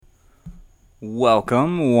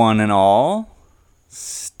Welcome, one and all.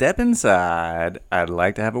 Step inside. I'd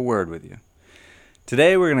like to have a word with you.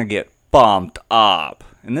 Today we're going to get bumped up.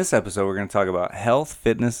 In this episode, we're going to talk about health,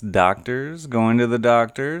 fitness, doctors, going to the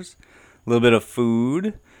doctors, a little bit of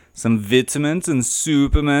food, some Vit-a-mins and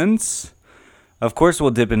Suuuuperments. Of course,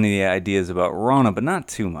 we'll dip into the ideas about Rona, but not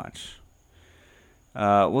too much.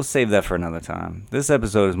 We'll save that for another time. This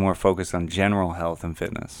episode is more focused on general health and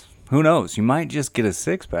fitness. Who knows? You might just get a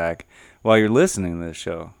six-pack while you're listening to this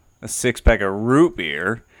show. A six-pack of root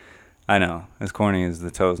beer. I know, as corny as the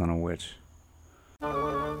toes on a witch.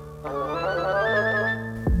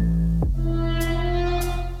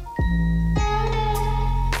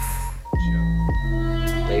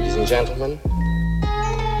 Ladies and gentlemen,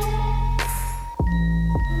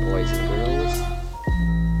 boys and girls,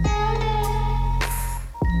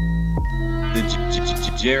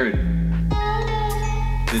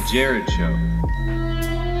 The Jared Show.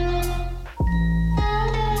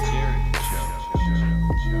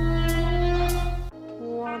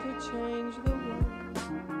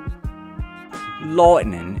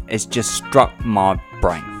 Lightning has just struck my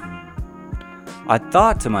brain. I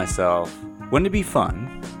thought to myself, wouldn't it be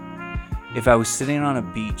fun if I was sitting on a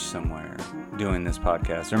beach somewhere doing this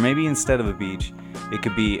podcast? Or maybe instead of a beach, it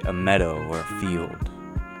could be a meadow or a field.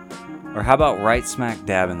 Or how about right smack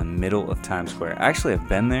dab in the middle of Times Square? Actually, I've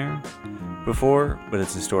been there before, but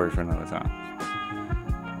it's a story for another time.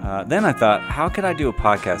 Then I thought, how could I do a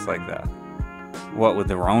podcast like that? What with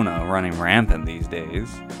the Rona running rampant these days?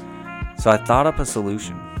 So I thought up a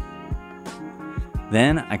solution.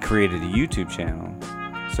 Then I created a YouTube channel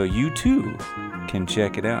so you too can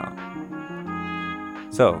check it out.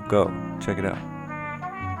 So go check it out.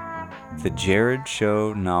 The Jared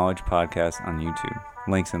Show Knowledge Podcast on YouTube.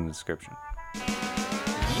 Links in the description.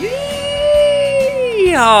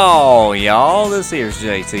 Y'all, this here's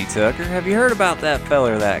JT Tucker. Have you heard about that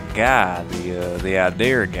feller, that guy, the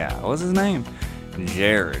idea guy? What's his name?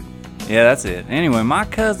 Jared. Yeah, that's it. Anyway, my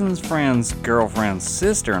cousin's friend's girlfriend's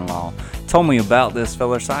sister-in-law told me about this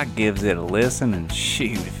fella, so I gives it a listen, and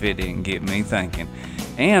shoot if it didn't get me thinking.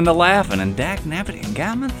 And a laughing, and dag-nabbit, it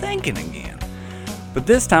got me thinking again. But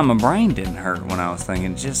this time my brain didn't hurt when I was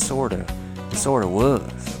thinking, just sorta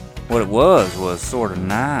was. What it was sorta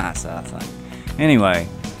nice, I think. Anyway,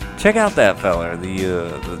 check out that fella,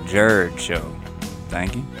 the Jared Show.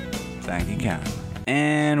 Thank you kindly.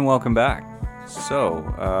 And welcome back. So,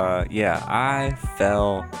 I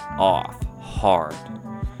fell off hard.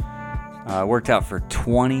 I worked out for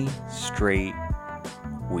 20 straight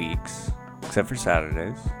weeks, except for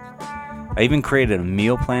Saturdays. I even created a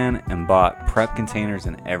meal plan and bought prep containers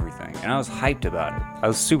and everything. And I was hyped about it. I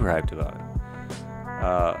was super hyped about it.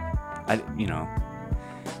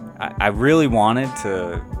 I really wanted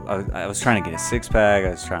to, I was trying to get a six-pack.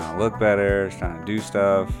 I was trying to look better. I was trying to do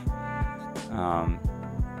stuff.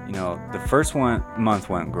 The first month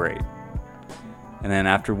went great. And then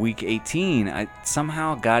after week 18, I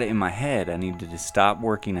somehow got it in my head I needed to stop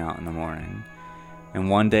working out in the morning. And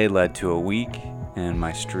one day led to a week, and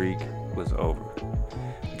my streak was over.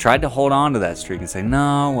 I tried to hold on to that streak and say, and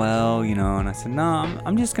I said, no,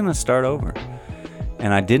 I'm just going to start over.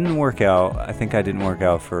 And I didn't work out. I think I didn't work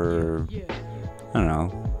out for, a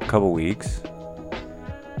couple weeks.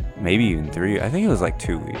 Maybe even 3. I think it was like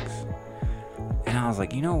 2 weeks. And I was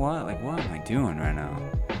like, you know what? Like, what am I doing right now?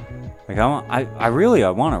 Like, I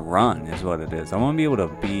want to run is what it is. I want to be able to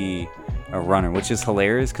be a runner, which is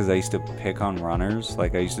hilarious because I used to pick on runners.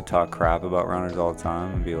 Like, I used to talk crap about runners all the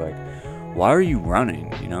time and be like, why are you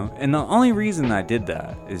running? And the only reason I did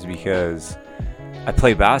that is because I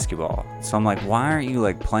play basketball. So I'm like, why aren't you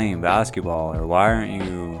like playing basketball, or why aren't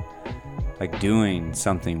you like doing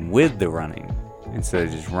something with the running instead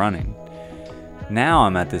of just running? Now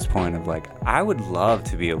I'm at this point of like, I would love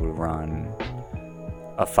to be able to run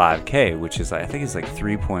a 5K, which is I think it's like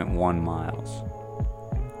 3.1 miles.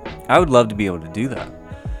 I would love to be able to do that.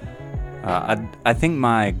 I think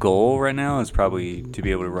my goal right now is probably to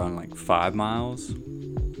be able to run like 5 miles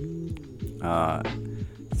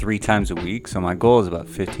 3 times a week. So my goal is about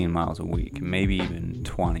 15 miles a week, maybe even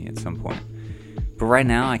 20 at some point. But right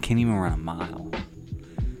now I can't even run a mile.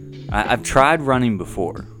 I've tried running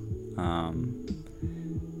before.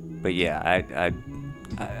 But yeah, I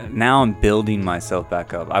now I'm building myself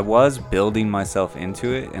back up. I was building myself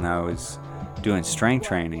into it, and I was doing strength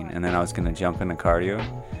training, and then I was going to jump into cardio.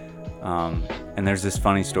 And there's this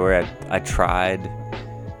funny story. I tried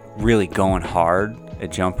really going hard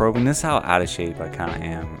at jump roping. This is how out of shape I kind of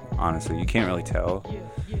am, honestly. You can't really tell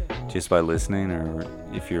just by listening, or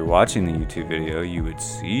if you're watching the YouTube video, you would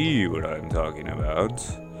see what I'm talking about.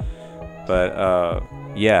 But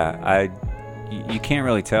yeah, you can't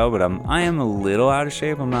really tell, but I am a little out of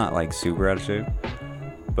shape. I'm not like super out of shape,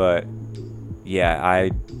 but yeah,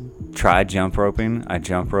 I tried jump roping. I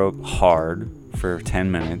jump rope hard for 10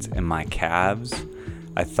 minutes, and my calves,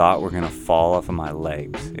 I thought were gonna fall off of my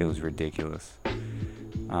legs. It was ridiculous.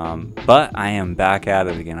 But I am back at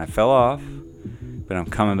it again. I fell off, but I'm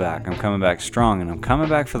coming back. I'm coming back strong, and I'm coming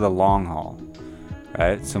back for the long haul.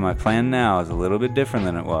 Right? So my plan now is a little bit different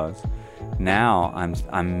than it was. Now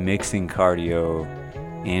I'm mixing cardio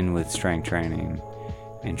in with strength training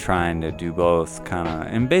and trying to do both kind of.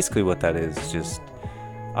 And basically what that is just,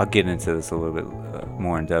 I'll get into this a little bit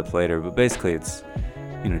more in depth later, but basically it's,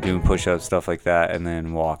 doing push-ups, stuff like that, and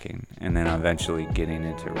then walking, and then eventually getting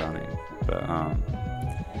into running. But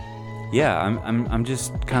yeah, I'm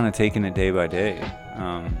just kind of taking it day by day.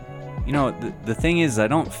 The thing is, I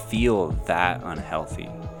don't feel that unhealthy.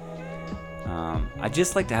 I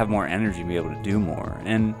just like to have more energy and be able to do more.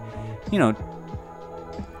 And,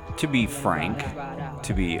 to be frank,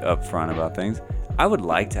 to be upfront about things, I would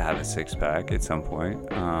like to have a six-pack at some point.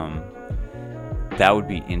 That would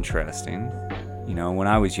be interesting. When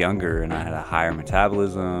I was younger and I had a higher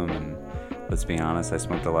metabolism, and let's be honest, I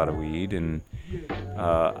smoked a lot of weed, and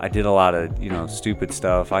I did a lot of, stupid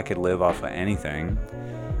stuff. I could live off of anything,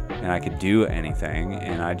 and I could do anything,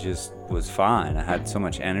 and I just was fine. I had so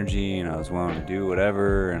much energy, and I was willing to do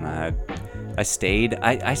whatever, and I stayed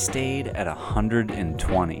at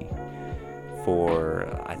 120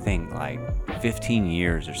 for, I think, like 15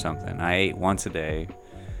 years or something. I ate once a day,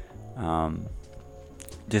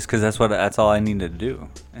 just because that's all I needed to do,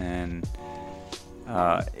 and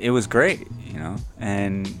it was great,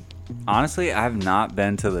 and honestly, I've not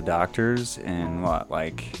been to the doctors in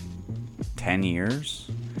 10 years,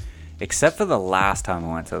 except for the last time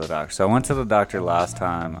I went to the doctor. So I went to the doctor last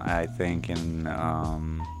time, I think in,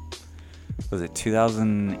 was it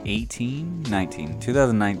 2018?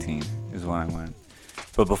 2019 is when I went.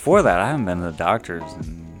 But before that, I haven't been to the doctors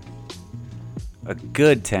in a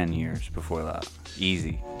good 10 years before that.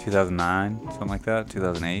 Easy. 2009, something like that,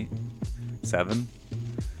 2008, 7.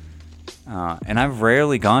 And I've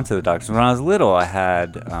rarely gone to the doctors. When I was little, I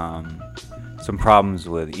had some problems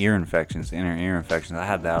with ear infections, inner ear infections. I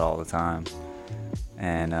had that all the time.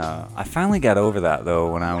 And I finally got over that,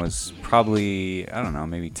 though, when I was probably, I don't know,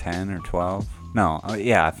 maybe 10 or 12. No,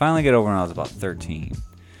 yeah, I finally got over when I was about 13.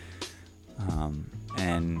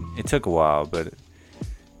 And it took a while, but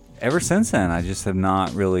ever since then, I just have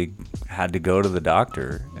not really had to go to the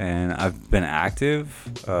doctor. And I've been active.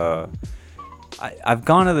 I've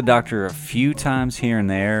gone to the doctor a few times here and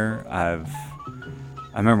there. I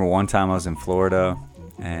remember one time I was in Florida,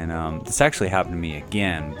 and this actually happened to me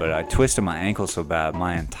again, but I twisted my ankle so bad,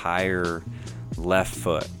 my entire left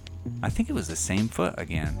foot. I think it was the same foot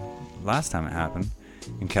again. Last time it happened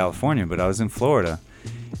in California, but I was in Florida,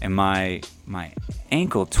 and my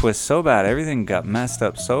ankle twisted so bad, everything got messed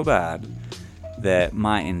up so bad that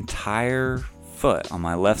my entire foot on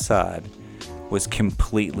my left side was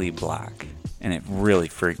completely black. And it really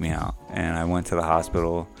freaked me out. And I went to the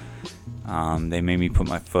hospital. They made me put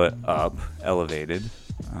my foot up, elevated.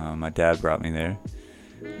 My dad brought me there.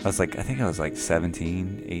 I think I was like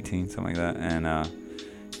 17, 18, something like that. And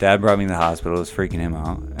Dad brought me to the hospital. It was freaking him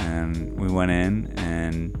out. And we went in,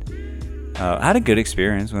 and I had a good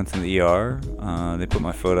experience. Went to the ER. They put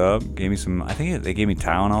my foot up, gave me they gave me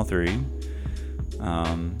Tylenol 3,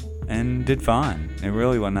 and did fine. It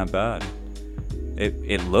really wasn't that bad.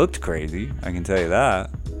 It looked crazy, I can tell you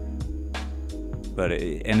that, but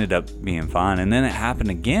it ended up being fine. And then it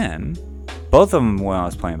happened again, both of them when I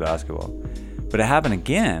was playing basketball, but it happened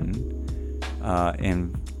again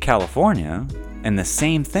in California, and the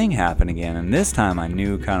same thing happened again, and this time I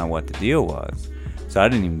knew kind of what the deal was, so I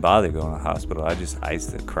didn't even bother going to the hospital. I just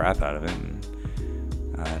iced the crap out of it, and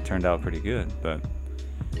it turned out pretty good. But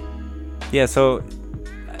yeah, so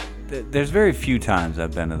there's very few times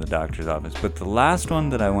I've been to the doctor's office, but the last one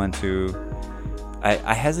that I went to,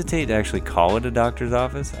 I hesitate to actually call it a doctor's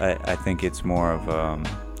office. I think it's more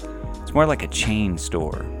like a chain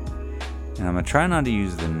store, and I'm gonna try not to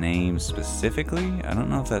use the name specifically. I don't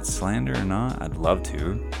know if that's slander or not. I'd love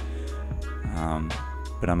to,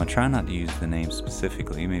 but I'm gonna try not to use the name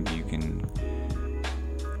specifically. Maybe you can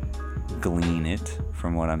glean it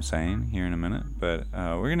from what I'm saying here in a minute, but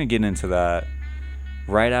we're gonna get into that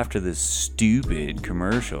right after this stupid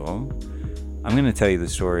commercial. I'm going to tell you the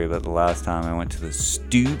story about the last time I went to the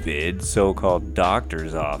stupid so-called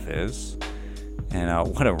doctor's office, and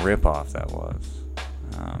what a ripoff that was.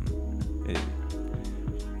 It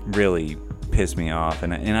really pissed me off,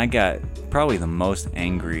 and I got probably the most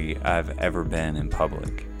angry I've ever been in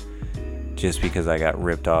public, just because I got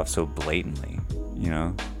ripped off so blatantly.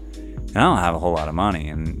 And I don't have a whole lot of money,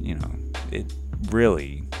 and, it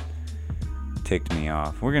really ticked me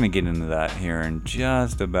off. We're going to get into that here in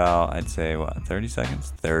just about, I'd say, 30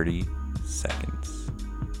 seconds? 30 seconds.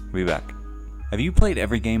 We'll be back. Have you played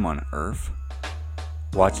every game on Earth?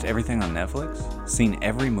 Watched everything on Netflix? Seen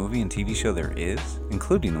every movie and TV show there is?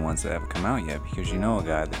 Including the ones that haven't come out yet, because you know a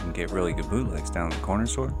guy that can get really good bootlegs down at the corner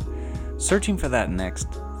store? Searching for that next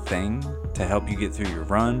thing to help you get through your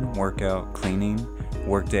run, workout, cleaning,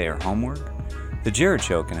 workday, or homework? The Jared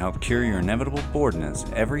Show can help cure your inevitable boredness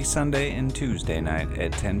every Sunday and Tuesday night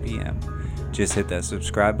at 10 p.m. Just hit that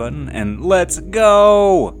subscribe button and let's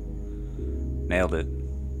go! Nailed it.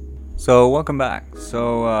 So, welcome back.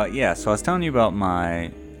 So I was telling you about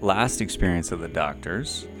my last experience at the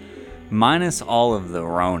doctor's, minus all of the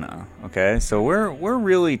Rona, okay? So we're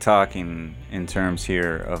really talking in terms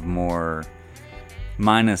here of more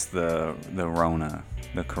minus the Rona,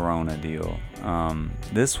 the Corona deal.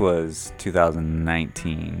 This was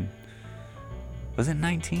 2019. Was it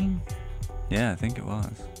 19? Yeah, I think it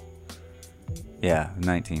was. Yeah,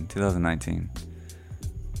 2019.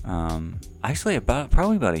 Actually,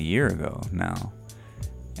 probably about a year ago now.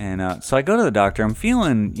 And so I go to the doctor. I'm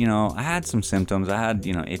feeling, I had some symptoms. I had,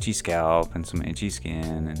 itchy scalp and some itchy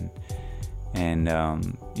skin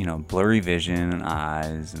and blurry vision and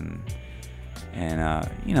eyes and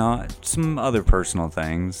some other personal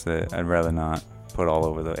things that I'd rather not put all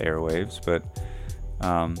over the airwaves. But,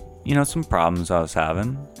 some problems I was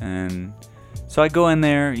having. And so I go in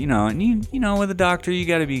there, and with a doctor, you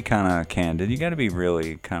got to be kind of candid. You got to be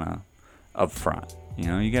really kind of upfront.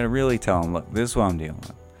 You got to really tell them, look, this is what I'm dealing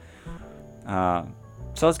with. So I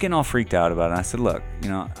was getting all freaked out about it. And I said, look,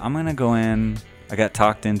 I'm going to go in. I got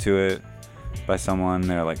talked into it by someone.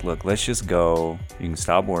 They're like, look, let's just go. You can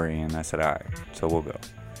stop worrying. I said, all right, so we'll go.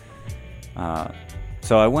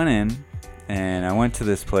 So I went in, and I went to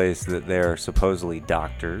this place that they're supposedly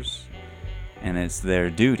doctors, and it's their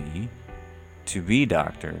duty to be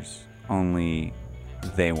doctors, only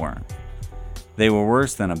they weren't. They were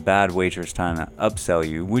worse than a bad waitress trying to upsell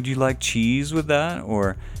you. Would you like cheese with that?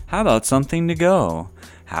 Or how about something to go?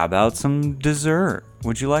 How about some dessert?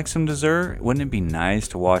 Would you like some dessert? Wouldn't it be nice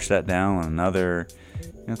to wash that down with another?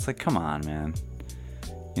 It's like, come on, man.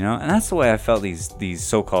 And that's the way I felt these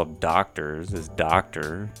so-called doctors, this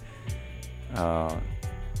doctor,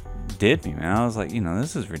 did me, man. I was like,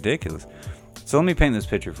 this is ridiculous. So let me paint this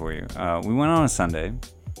picture for you. We went on a Sunday.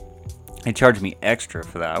 They charged me extra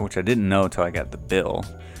for that, which I didn't know until I got the bill,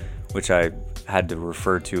 which I had to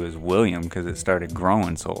refer to as William because it started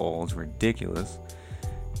growing so old. It's ridiculous.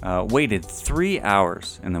 Waited 3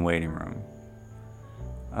 hours in the waiting room.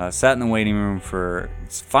 Sat in the waiting room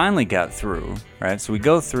finally got through, right? So I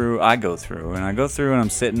go through, and I'm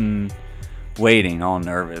sitting waiting, all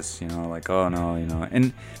nervous, like, oh no,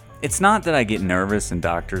 and it's not that I get nervous in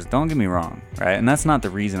doctors, don't get me wrong, right? And that's not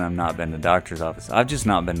the reason I've not been to doctor's office. I've just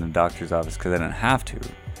not been to doctor's office because I didn't have to,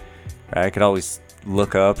 right? I could always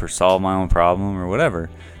look up or solve my own problem or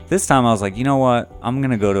whatever. This time I was like, you know what? I'm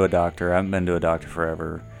going to go to a doctor. I haven't been to a doctor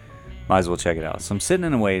forever. Might as well check it out. So I'm sitting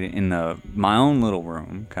in my own little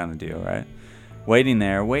room kind of deal, right?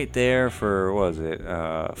 Wait there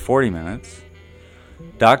for, 40 minutes.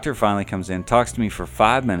 Doctor finally comes in, talks to me for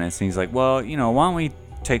 5 minutes, and he's like, well, why don't we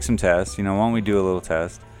take some tests, why don't we do a little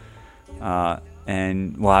test,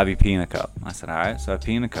 and we'll have you pee in a cup. I said, all right, so I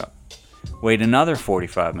pee in a cup. Wait another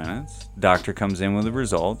 45 minutes. Doctor comes in with the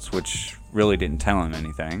results, which really didn't tell him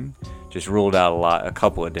anything, just ruled out a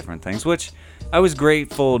couple of different things, which I was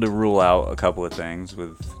grateful to rule out a couple of things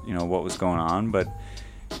with, what was going on, but,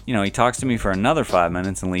 he talks to me for another 5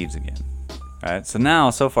 minutes and leaves again. All right,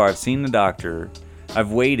 so far I've seen the doctor.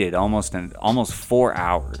 I've waited almost 4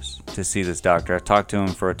 hours to see this doctor. I've talked to him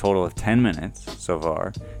for a total of 10 minutes so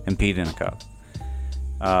far and peed in a cup.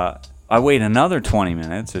 I wait another 20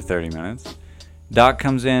 minutes or 30 minutes. Doc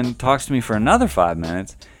comes in, talks to me for another 5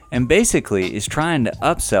 minutes, and basically is trying to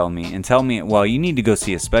upsell me and tell me, well, you need to go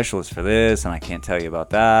see a specialist for this, and I can't tell you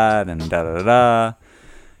about that, and da-da-da-da.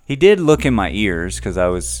 He did look in my ears because I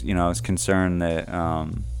was concerned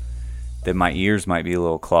that my ears might be a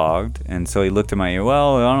little clogged. And so he looked at my ear.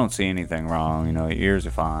 Well, I don't see anything wrong. Your ears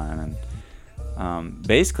are fine. And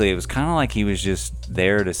basically, it was kind of like he was just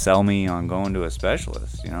there to sell me on going to a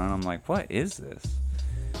specialist. And I'm like, what is this?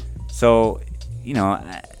 So,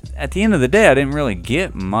 at the end of the day, I didn't really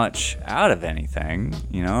get much out of anything.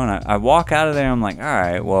 And I walk out of there. I'm like, all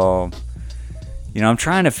right, well, I'm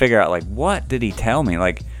trying to figure out, what did he tell me?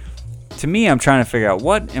 To me, I'm trying to figure out,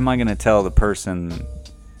 what am I going to tell the person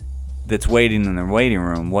that's waiting in the waiting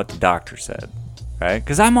room what the doctor said, right?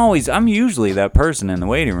 Because I'm usually that person in the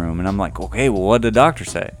waiting room, and I'm like, okay, well, what did the doctor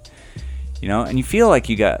say? And you feel like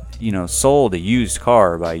you got, sold a used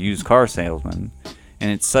car by a used car salesman,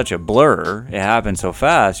 and it's such a blur. It happened so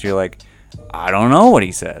fast. You're like, I don't know what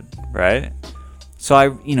he said, right?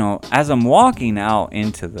 So as I'm walking out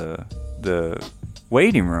into the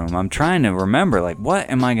waiting room, I'm trying to remember, like, what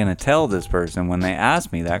am I going to tell this person when they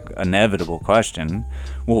ask me that inevitable question?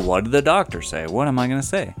 Well, what did the doctor say? What am I going to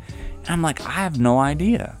say? And I'm like, I have no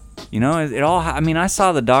idea. I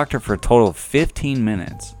saw the doctor for a total of 15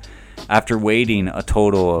 minutes after waiting a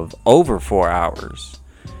total of over 4 hours,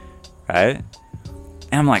 right?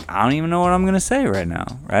 And I'm like, I don't even know what I'm gonna say right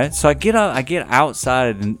now, right? So I get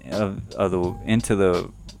outside into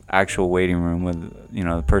the actual waiting room with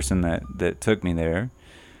the person that took me there,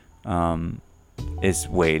 is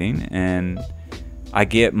waiting, and I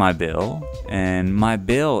get my bill, and my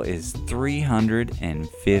bill is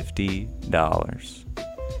 $350.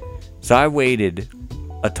 So I waited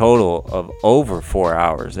a total of over 4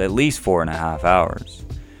 hours, at least 4.5 hours.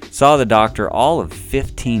 Saw the doctor all of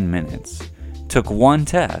 15 minutes. Took one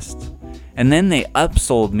test, and then they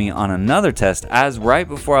upsold me on another test right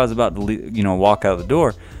before I was about to walk out the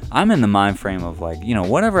door. I'm in the mind frame of like,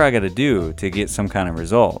 whatever I got to do to get some kind of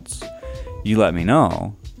results, you let me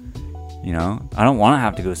know. I don't want to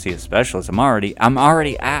have to go see a specialist. I'm already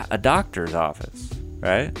at a doctor's office,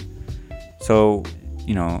 right? So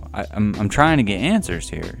I'm trying to get answers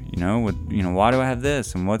here, why do I have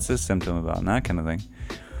this, and what's this symptom about, and that kind of thing.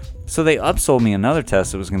 So they upsold me another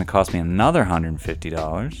test that was going to cost me another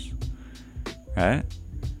 $150, right?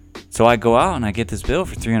 So I go out and I get this bill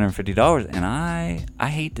for $350, and I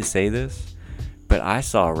hate to say this, but I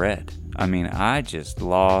saw red. I just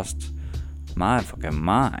lost my fucking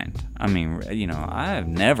mind. I have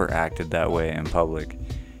never acted that way in public,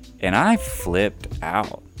 and I flipped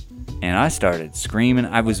out, and I started screaming.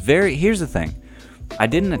 Here's the thing, I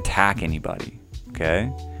didn't attack anybody, okay?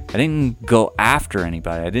 I didn't go after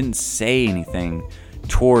anybody. I didn't say anything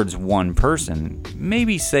towards one person,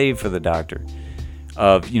 maybe save for the doctor.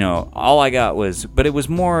 All I got but it was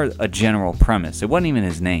more a general premise. It wasn't even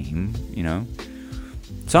his name,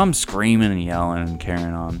 So I'm screaming and yelling and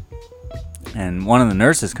carrying on. And one of the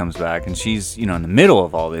nurses comes back, and she's, in the middle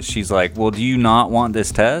of all this. She's like, well, do you not want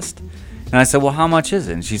this test? And I said, well, how much is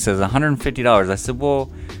it? And she says, $150. I said,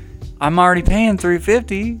 well, I'm already paying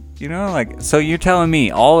 $350. So you're telling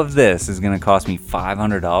me all of this is going to cost me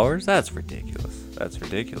 $500? That's ridiculous.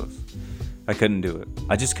 I couldn't do it.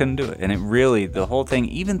 I just couldn't do it. And it really, the whole thing,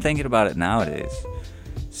 even thinking about it nowadays,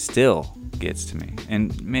 still gets to me.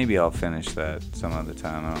 And maybe I'll finish that some other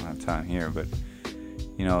time. I don't have time here. But,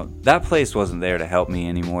 that place wasn't there to help me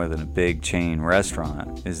any more than a big chain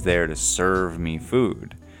restaurant is there to serve me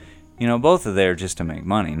food. Both are there just to make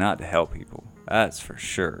money, not to help people. That's for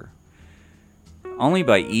sure. Only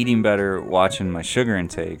by eating better, watching my sugar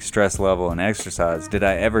intake, stress level, and exercise did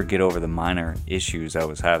I ever get over the minor issues I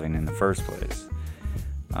was having in the first place.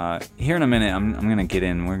 Here in a minute, I'm going to get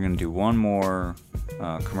in. We're going to do one more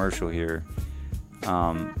commercial here.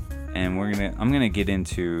 And I'm going to get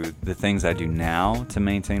into the things I do now to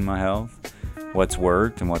maintain my health, what's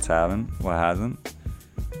worked and what hasn't.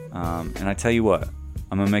 And I tell you what,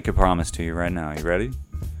 I'm going to make a promise to you right now. You ready?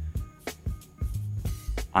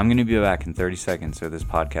 I'm going to be back in 30 seconds, so this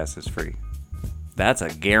podcast is free. That's a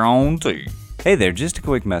guarantee. Hey there, just a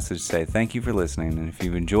quick message to say thank you for listening, and if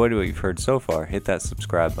you've enjoyed what you've heard so far, hit that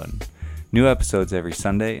subscribe button. New episodes every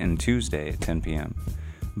Sunday and Tuesday at 10 p.m.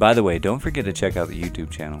 By the way, don't forget to check out the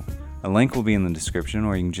YouTube channel. A link will be in the description,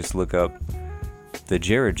 or you can just look up The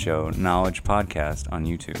Jared Show Knowledge Podcast on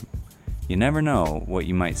YouTube. You never know what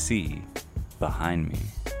you might see behind me.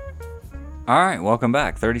 Alright, welcome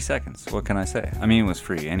back. 30 seconds. What can I say? It was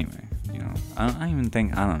free anyway. I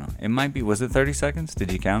don't know. It might be, was it 30 seconds?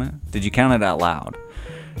 Did you count it? Did you count it out loud?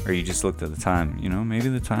 Or you just looked at the time? Maybe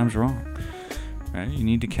the time's wrong. Right? You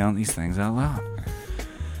need to count these things out loud.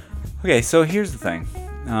 Okay, so here's the thing.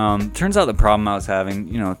 Turns out the problem I was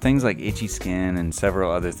having, things like itchy skin and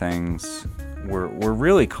several other things were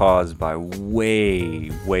really caused by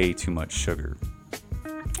way too much sugar.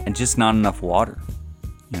 And just not enough water.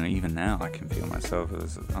 Even now I can feel myself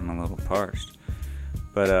as I'm a little parched.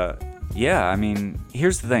 But,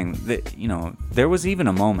 here's the thing. There was even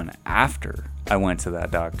a moment after I went to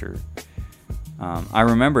that doctor. I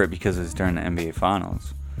remember it because it was during the NBA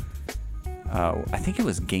Finals. I think it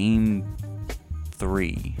was Game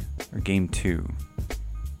 3 or Game 2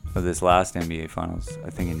 of this last NBA Finals, I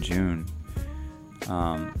think in June,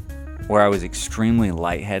 where I was extremely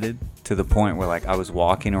lightheaded to the point where, I was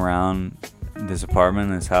walking around this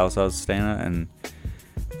apartment, this house I was staying at, and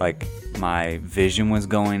like my vision was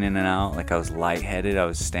going in and out. Like I was lightheaded. I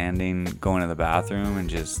was standing, going to the bathroom, and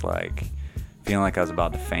just like feeling like I was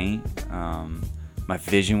about to faint. My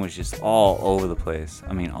vision was just all over the place.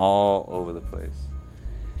 I mean, all over the place.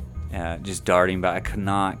 Just darting back. I could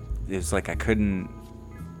not. It was like I couldn't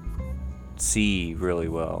see really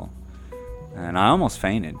well, and I almost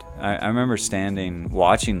fainted. I remember standing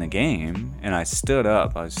watching the game, and I stood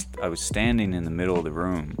up. I was standing in the middle of the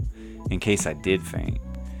room in case I did faint.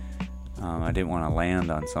 I didn't want to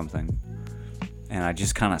land on something, and I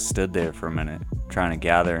just kind of stood there for a minute, trying to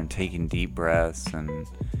gather and taking deep breaths and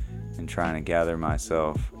trying to gather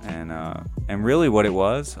myself. And really, what it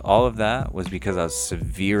was, all of that was because I was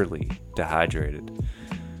severely dehydrated.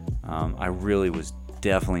 I really was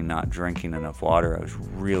definitely not drinking enough water. I was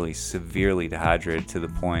really severely dehydrated to the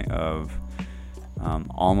point of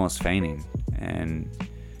almost fainting. And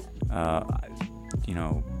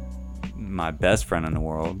my best friend in the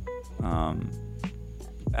world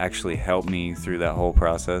actually helped me through that whole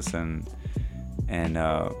process and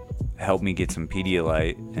helped me get some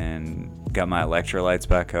Pedialyte and got my electrolytes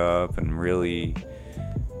back up, and really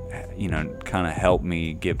kind of helped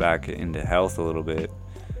me get back into health a little bit.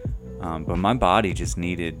 But my body just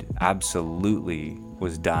absolutely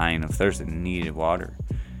was dying of thirst and needed water.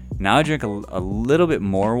 Now I drink a little bit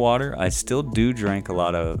more water. I still do drink a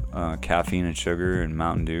lot of caffeine and sugar and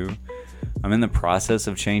Mountain Dew. I'm in the process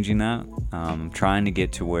of changing that. Trying to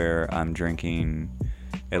get to where I'm drinking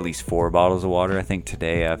at least 4 bottles of water. I think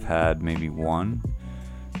today I've had maybe 1.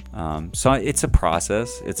 So it's a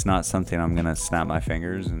process. It's not something I'm going to snap my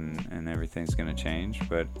fingers and everything's going to change.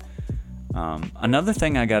 But another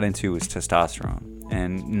thing I got into was testosterone.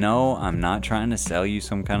 And no, I'm not trying to sell you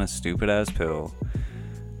some kind of stupid ass pill.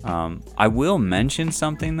 I will mention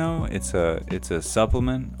something though. It's a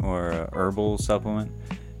supplement, or a herbal supplement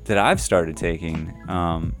that I've started taking.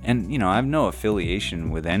 And I have no affiliation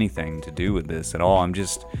with anything to do with this at all. I'm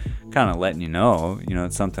just kind of letting you know,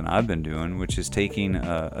 it's something I've been doing, which is taking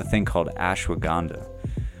a thing called ashwagandha.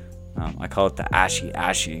 I call it the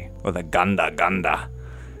ashi or the ganda.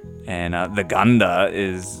 And the ganda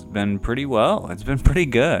has been pretty well. It's been pretty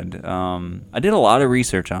good. I did a lot of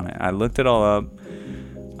research on it. I looked it all up.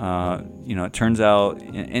 It turns out,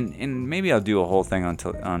 and maybe I'll do a whole thing on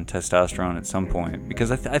testosterone at some point,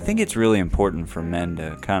 because I think it's really important for men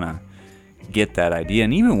to kind of get that idea,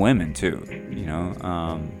 and even women too.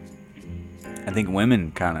 I think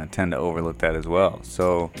women kind of tend to overlook that as well.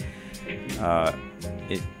 So,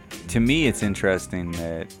 to me, it's interesting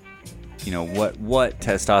that what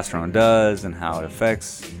testosterone does and how it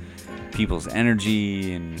affects people's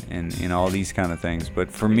energy and all these kind of things.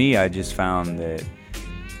 But for me, I just found that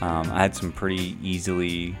I had some pretty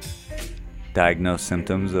easily diagnosed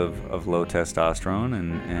symptoms of low testosterone,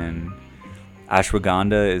 and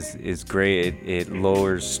ashwagandha is great. It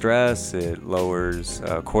lowers stress, it lowers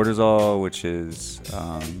cortisol, which is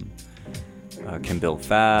can build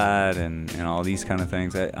fat and all these kind of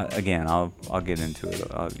things. I'll get into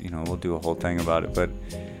it. We'll do a whole thing about it, but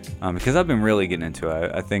because I've been really getting into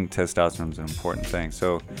it, I think testosterone is an important thing.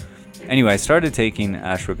 So anyway, I started taking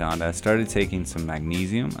ashwagandha. I started taking some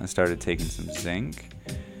magnesium. I started taking some zinc.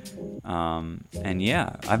 And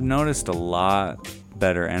yeah, I've noticed a lot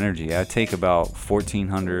better energy. I take about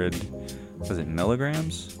 1,400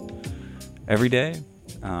 milligrams every day.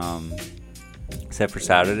 Except for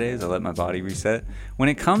Saturdays, I let my body reset. When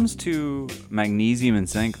it comes to magnesium and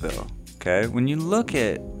zinc, though, okay, when you look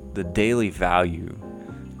at the daily value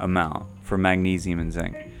amount for magnesium and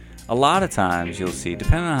zinc, a lot of times you'll see,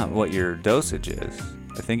 depending on what your dosage is,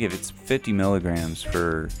 I think if it's 50 milligrams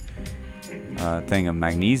per thing of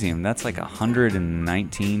magnesium, that's like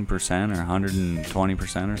 119% or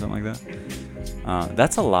 120% or something like that.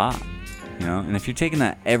 That's a lot. And if you're taking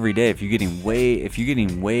that every day, if you're getting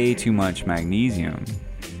way too much magnesium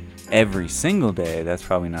every single day, that's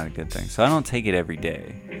probably not a good thing. So I don't take it every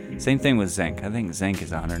day. Same thing with zinc. I think zinc is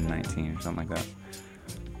 119 or something like that.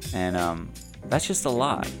 And that's just a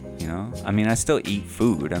lot, I mean, I still eat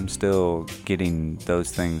food. I'm still getting those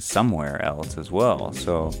things somewhere else as well.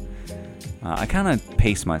 So I kind of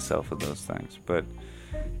pace myself with those things. But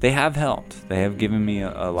they have helped. They have given me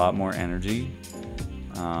a lot more energy.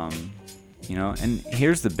 And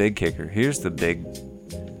here's the big kicker. Here's the big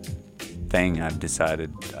thing I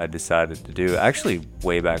decided to do. Actually,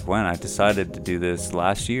 way back when, I decided to do this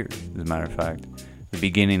last year, as a matter of fact. The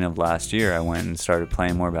beginning of last year, I went and started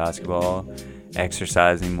playing more basketball,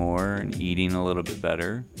 exercising more, and eating a little bit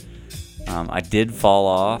better. I did fall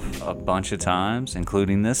off a bunch of times,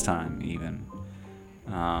 including this time even.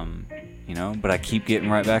 But I keep getting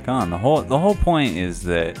right back on. The whole point is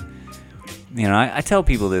that I tell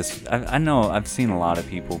people this. I know I've seen a lot of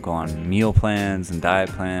people go on meal plans and diet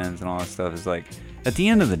plans and all that stuff. It's like, at the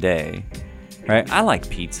end of the day, right? I like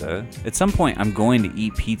pizza. At some point, I'm going to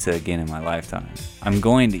eat pizza again in my lifetime. I'm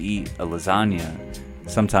going to eat a lasagna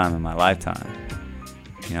sometime in my lifetime.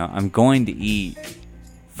 I'm going to eat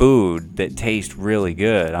food that tastes really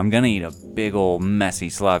good. I'm going to eat a big old messy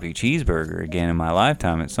sloppy cheeseburger again in my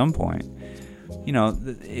lifetime at some point.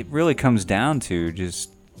 It really comes down to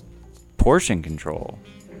just portion control.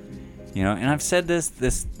 And I've said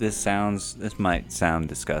this might sound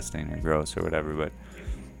disgusting or gross or whatever, but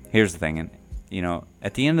here's the thing. And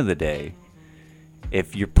at the end of the day,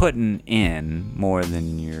 if you're putting in more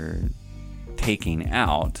than you're taking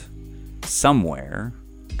out somewhere,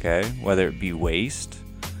 okay, whether it be waste,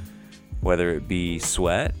 whether it be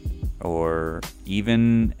sweat, or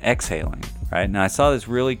even exhaling, right? Now, I saw this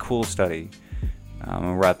really cool study. I'm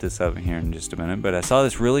going to wrap this up here in just a minute, but I saw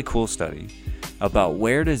this really cool study about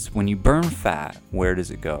when you burn fat, where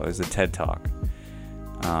does it go? It's a TED Talk.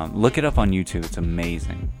 Look it up on YouTube. It's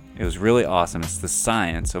amazing. It was really awesome. It's the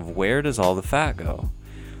science of where does all the fat go.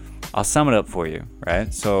 I'll sum it up for you,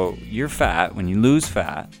 right? So your fat, when you lose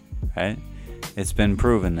fat, right, it's been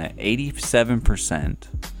proven that 87%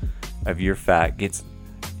 of your fat gets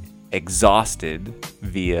exhausted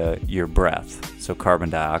via your breath, so carbon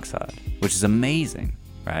dioxide, which is amazing,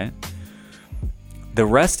 right? The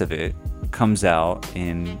rest of it comes out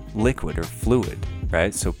in liquid or fluid,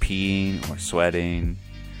 right? So peeing or sweating,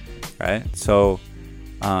 right? So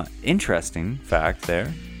interesting fact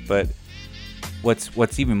there. But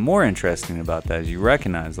what's even more interesting about that is you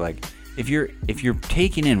recognize, like, if you're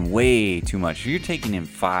taking in way too much, if you're taking in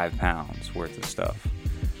 5 pounds worth of stuff,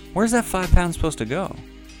 where's that 5 pounds supposed to go?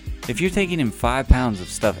 If you're taking in 5 pounds of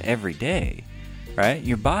stuff every day, right?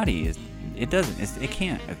 Your body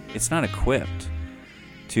it's not equipped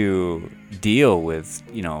to deal with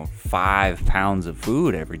 5 pounds of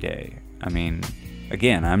food every day. I mean,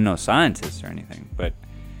 again, I'm no scientist or anything, but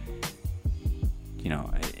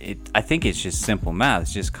I think it's just simple math.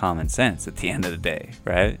 It's just common sense at the end of the day,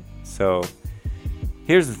 right? So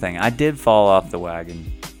here's the thing. I did fall off the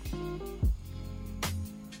wagon,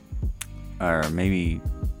 or maybe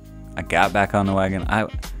I got back on the wagon.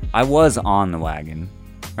 I was on the wagon,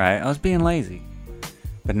 right? I was being lazy,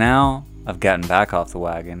 but now I've gotten back off the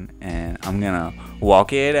wagon, and I'm gonna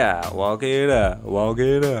walk it out.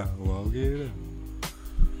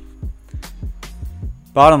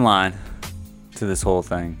 Bottom line to this whole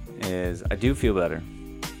thing is I do feel better,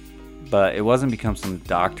 but it wasn't because some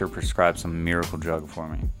doctor prescribed some miracle drug for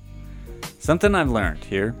me. Something I've learned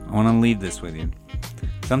here, I want to leave this with you.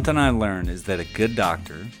 Something I learned is that a good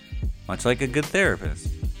doctor, much like a good therapist,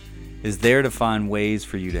 is there to find ways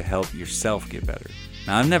for you to help yourself get better.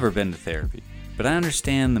 Now, I've never been to therapy, but I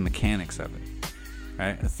understand the mechanics of it,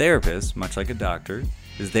 right? A therapist, much like a doctor,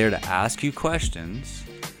 is there to ask you questions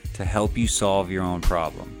to help you solve your own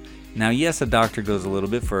problem. Now, yes, a doctor goes a little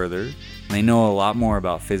bit further. They know a lot more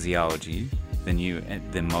about physiology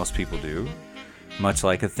than most people do, much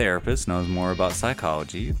like a therapist knows more about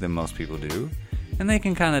psychology than most people do, and they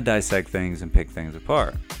can kind of dissect things and pick things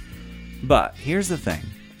apart. But here's the thing.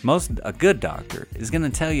 A good doctor is going to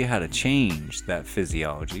tell you how to change that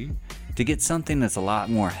physiology to get something that's a lot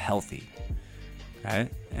more healthy, right?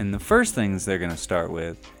 And the first things they're going to start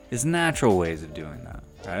with is natural ways of doing that,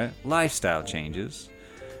 right? Lifestyle changes,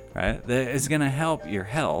 right? That is going to help your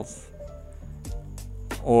health,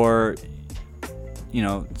 or,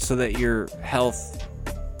 so that your health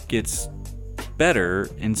gets better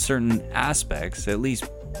in certain aspects, at least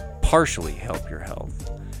partially help your health.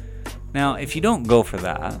 Now, if you don't go for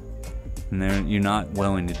that, and then you're not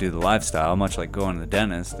willing to do the lifestyle, much like going to the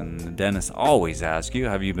dentist, and the dentist always asks you,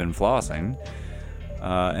 have you been flossing?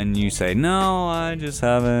 And you say, no, I just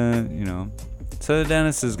haven't, So the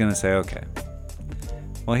dentist is going to say, okay,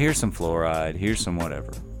 well, here's some fluoride, here's some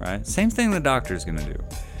whatever, right? Same thing the doctor is going to do.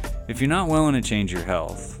 If you're not willing to change your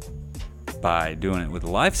health by doing it with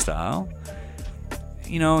a lifestyle,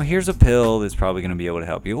 here's a pill that's probably going to be able to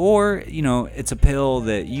help you. Or, it's a pill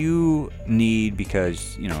that you need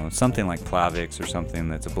because, something like Plavix or something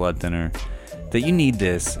that's a blood thinner, that you need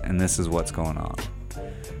this, and this is what's going on.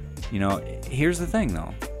 Here's the thing,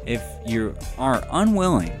 though. If you are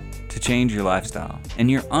unwilling to change your lifestyle,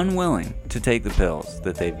 and you're unwilling to take the pills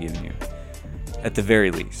that they've given you, at the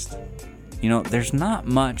very least, there's not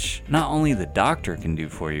much, not only the doctor can do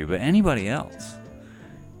for you, but anybody else.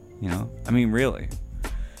 Really.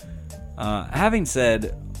 Having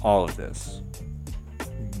said all of this,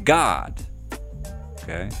 God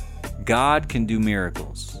can do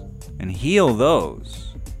miracles and heal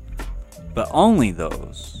those, but only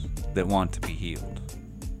those that want to be healed.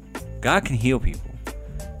 God can heal people,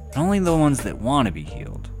 but only the ones that want to be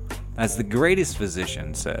healed. As the greatest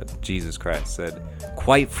physician said, Jesus Christ said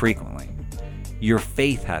quite frequently, your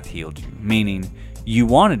faith hath healed you, meaning you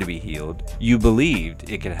wanted to be healed, you believed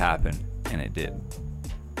it could happen, and it did.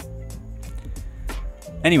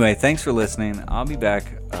 Anyway, thanks for listening. I'll be back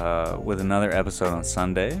with another episode on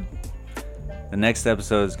Sunday. The next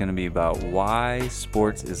episode is going to be about why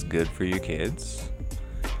sports is good for your kids.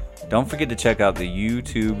 Don't forget to check out the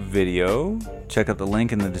YouTube video. Check out the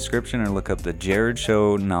link in the description or look up the Jared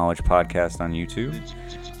Show Knowledge Podcast on YouTube.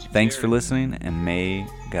 Thanks for listening, and may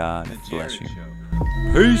God bless you.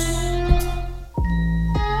 Peace.